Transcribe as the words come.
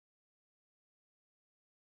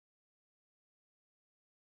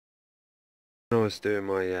When I was doing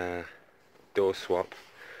my door swap,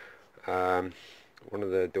 one of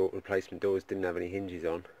the door replacement doors didn't have any hinges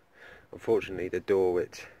on. Unfortunately, the door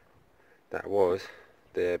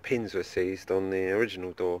the pins were seized on the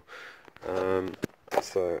original door,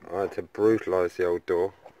 so I had to brutalise the old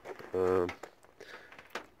door,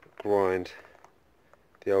 grind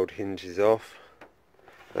the old hinges off.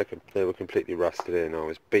 They were completely rusted in. I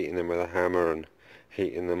was beating them with a hammer and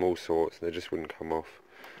heating them all sorts, and they just wouldn't come off.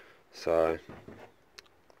 So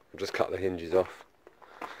I've just cut the hinges off.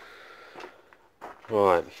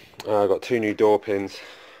 Right, I've got two new door pins,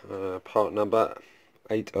 part number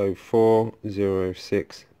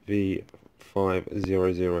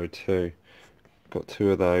 80406V5002. Got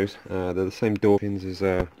two of those. They're the same door pins as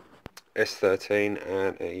S13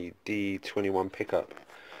 and a D21 pickup.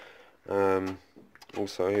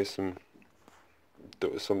 Also, here's some of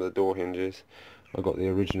the door hinges. I got the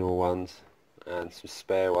original ones and some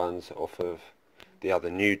spare ones off of the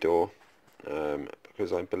other new door,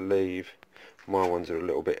 because I believe my ones are a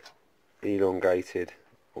little bit elongated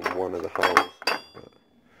on one of the holes.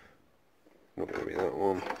 Not going to be that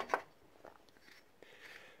one.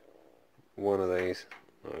 One of these,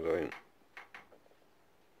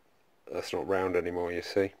 that's not round anymore, you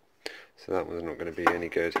see, so that one's not going to be any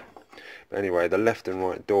good. But anyway, the left and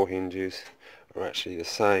right door hinges are actually the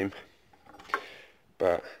same,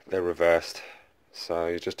 but they're reversed, so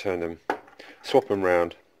you just turn them, swap them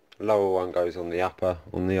round. Lower one goes on the upper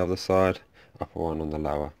on the other side, upper one on the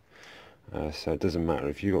lower. So it doesn't matter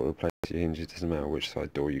if you've got to replace your hinges, it doesn't matter which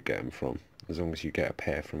side door you get them from, as long as you get a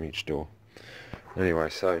pair from each door. Anyway,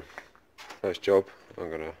 so first job, I'm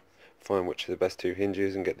going to find which are the best two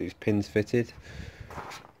hinges and get these pins fitted.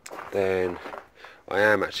 Then I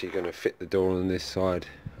am actually going to fit the door on this side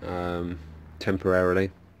temporarily,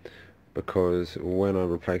 because when I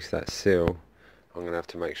replace that sill, I'm going to have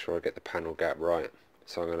to make sure I get the panel gap right.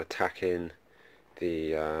 So I'm going to tack in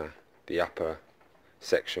the upper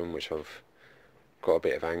section, which I've got a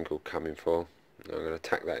bit of angle coming for. I'm going to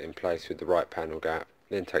tack that in place with the right panel gap,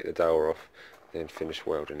 then take the door off, then finish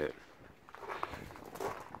welding it.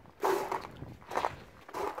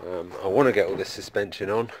 I want to get all this suspension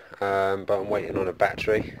on, but I'm waiting on a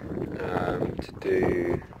battery to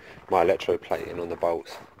do my electroplating on the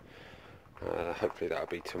bolts. Hopefully that'll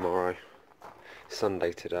be tomorrow.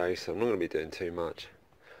 Sunday today, so I'm not going to be doing too much,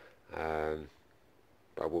 but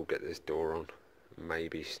I will get this door on.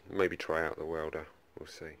 Maybe try out the welder. We'll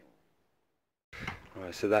see.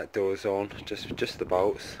 Right, so that door's on. Just the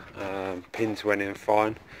bolts. Pins went in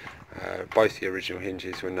fine. Both the original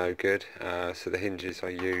hinges were no good. So the hinges I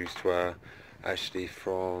used were actually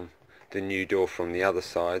from the new door from the other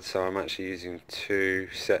side. So I'm actually using two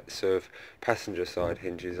sets of passenger side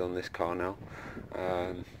hinges on this car now.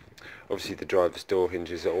 Obviously the driver's door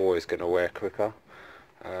hinges are always going to wear quicker,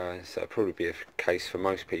 so it'll probably be a case for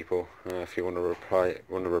most people. If you want to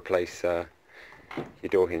replace your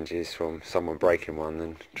door hinges from someone breaking one,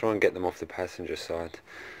 then try and get them off the passenger side.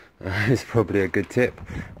 It's probably a good tip.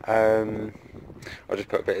 I'll just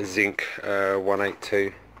put a bit of zinc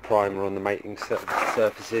 182 primer on the mating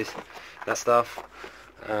surfaces, that stuff,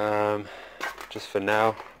 just for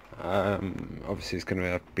now. Obviously it's going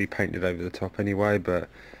to be painted over the top anyway, but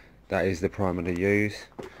that is the primer to use.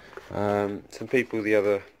 Some people the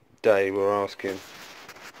other day were asking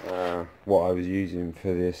what I was using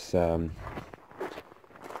for this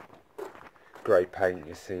grey paint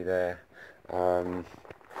you see there. I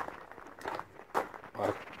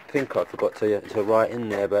think I forgot to write in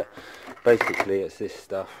there, but basically it's this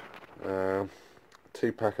stuff.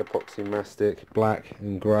 2-pack epoxy mastic, black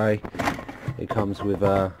and grey. It comes with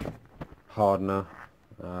a hardener.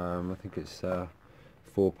 I think it's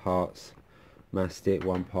 4 parts mastic,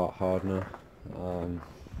 1 part hardener.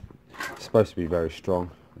 It's supposed to be very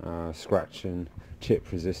strong, scratch and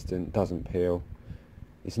chip resistant, doesn't peel.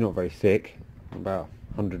 It's not very thick, about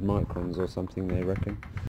 100 microns or something they reckon.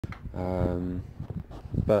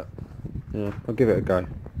 But yeah, I'll give it a go.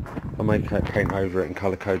 I may paint over it and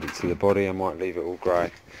colour code it to the body. I might leave it all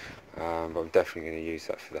grey, but I'm definitely going to use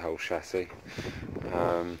that for the whole chassis.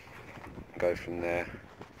 Go from there.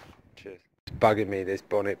 Cheers. It's bugging me, this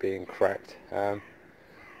bonnet being cracked. I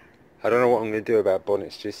don't know what I'm going to do about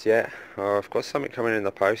bonnets just yet. I've got something coming in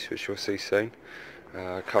the post which you'll see soon.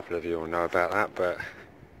 A couple of you will know about that, but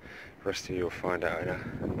the rest of you will find out in a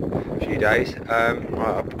few days.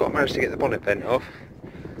 I've managed to get the bonnet bent off.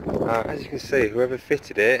 As you can see, whoever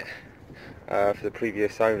fitted it for the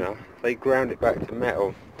previous owner, they ground it back to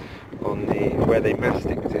metal on where they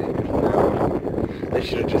masticked it. They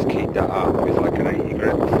should have just keyed that up with like an 80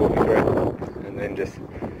 grit or 40 grit, and then just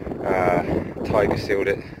tiger sealed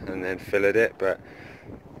it and then filleted it, but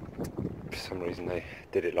for some reason they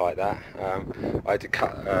did it like that. I had to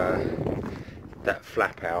cut that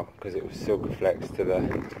flap out because it was Silverflex to the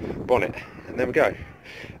bonnet, and there we go.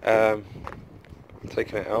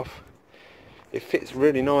 Taking it off. It fits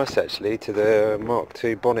really nice actually to the Mark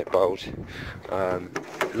II bonnet bulge.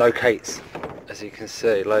 Locates, as you can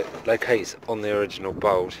see, locates on the original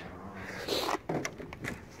bulge.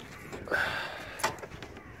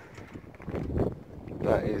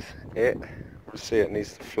 That is it. You see it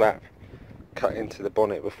needs the flap cut into the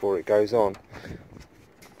bonnet before it goes on,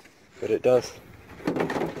 but it does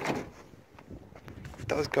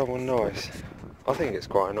go on nice. I think it's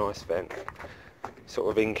quite a nice vent, sort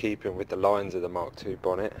of in keeping with the lines of the Mark II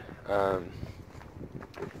bonnet.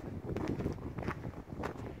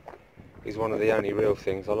 Is one of the only real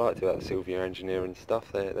things I liked about Silvia engineering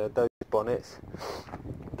stuff. They're those bonnets.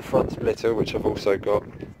 The front splitter, which I've also got,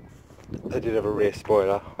 they did have a rear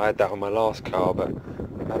spoiler. I had that on my last car, but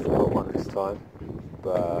I haven't got one this time.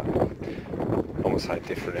 But I'm going to say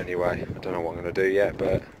different anyway. I don't know what I'm going to do yet,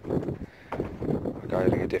 but I'm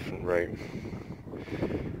going a different route.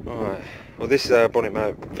 Alright, well this bonnet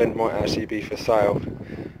vent might actually be for sale,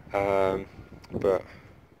 or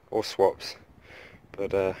swaps,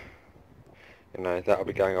 but you know, that'll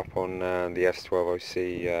be going up on the S12 OC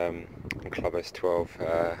and Club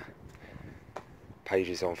S12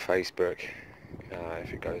 pages on Facebook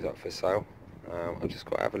if it goes up for sale. I've just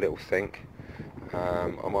got to have a little think.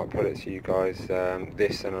 I might put it to you guys,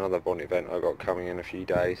 this and another bonnet vent I've got coming in a few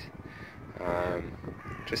days.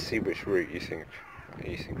 Just see which route you think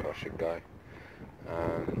I should go.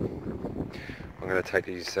 I'm going to take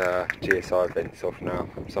these GSI vents off now.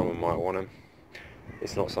 Someone might want them.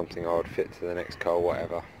 It's not something I would fit to the next car,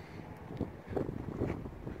 whatever.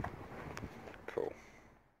 Cool.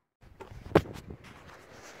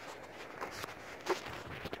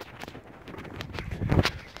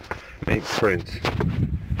 Meet Prince,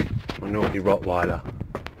 my naughty Rottweiler.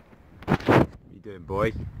 What you doing,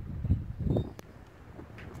 boy?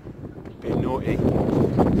 Being naughty.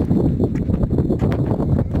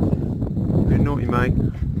 Being naughty, mate.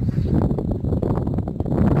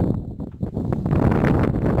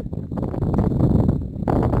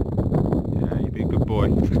 Yeah, you be a good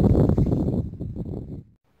boy.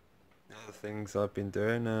 Other things I've been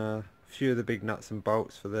doing, a few of the big nuts and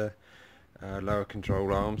bolts for the lower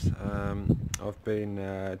control arms. I've been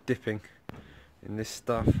dipping in this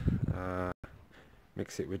stuff.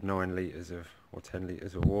 Mix it with 9 litres of, or 10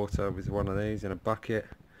 litres of water with one of these in a bucket.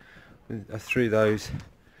 I threw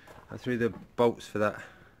the bolts for that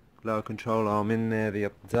lower control arm in there the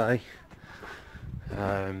other day.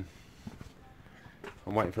 I'm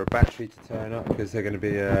waiting for a battery to turn up because they're going to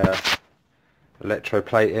be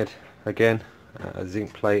electroplated again,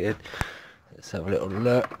 zinc plated. Let's have a little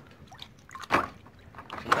look.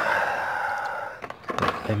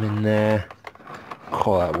 Put them in there.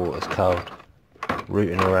 Oh, that water's cold.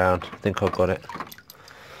 Rooting around. I think I've got it.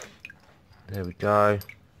 There we go.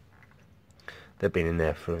 They've been in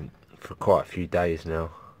there for quite a few days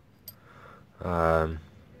now,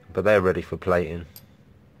 but they're ready for plating.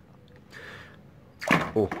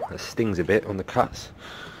 Oh, that stings a bit on the cuts.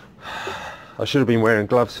 I should have been wearing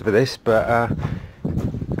gloves for this, but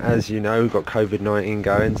as you know, we've got COVID-19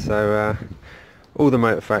 going, so all the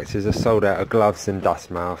motor factories are sold out of gloves and dust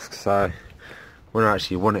masks. So when I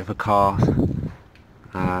actually want it for cars,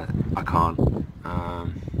 I can't,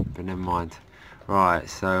 but never mind. Right,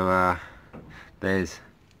 so there's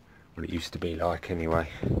what it used to be like anyway.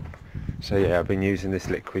 So yeah, I've been using this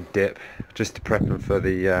liquid dip just to prep them for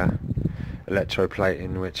the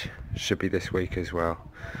electroplating, which should be this week as well.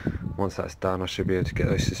 Once that's done, I should be able to get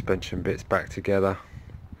those suspension bits back together.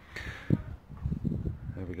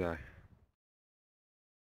 There we go.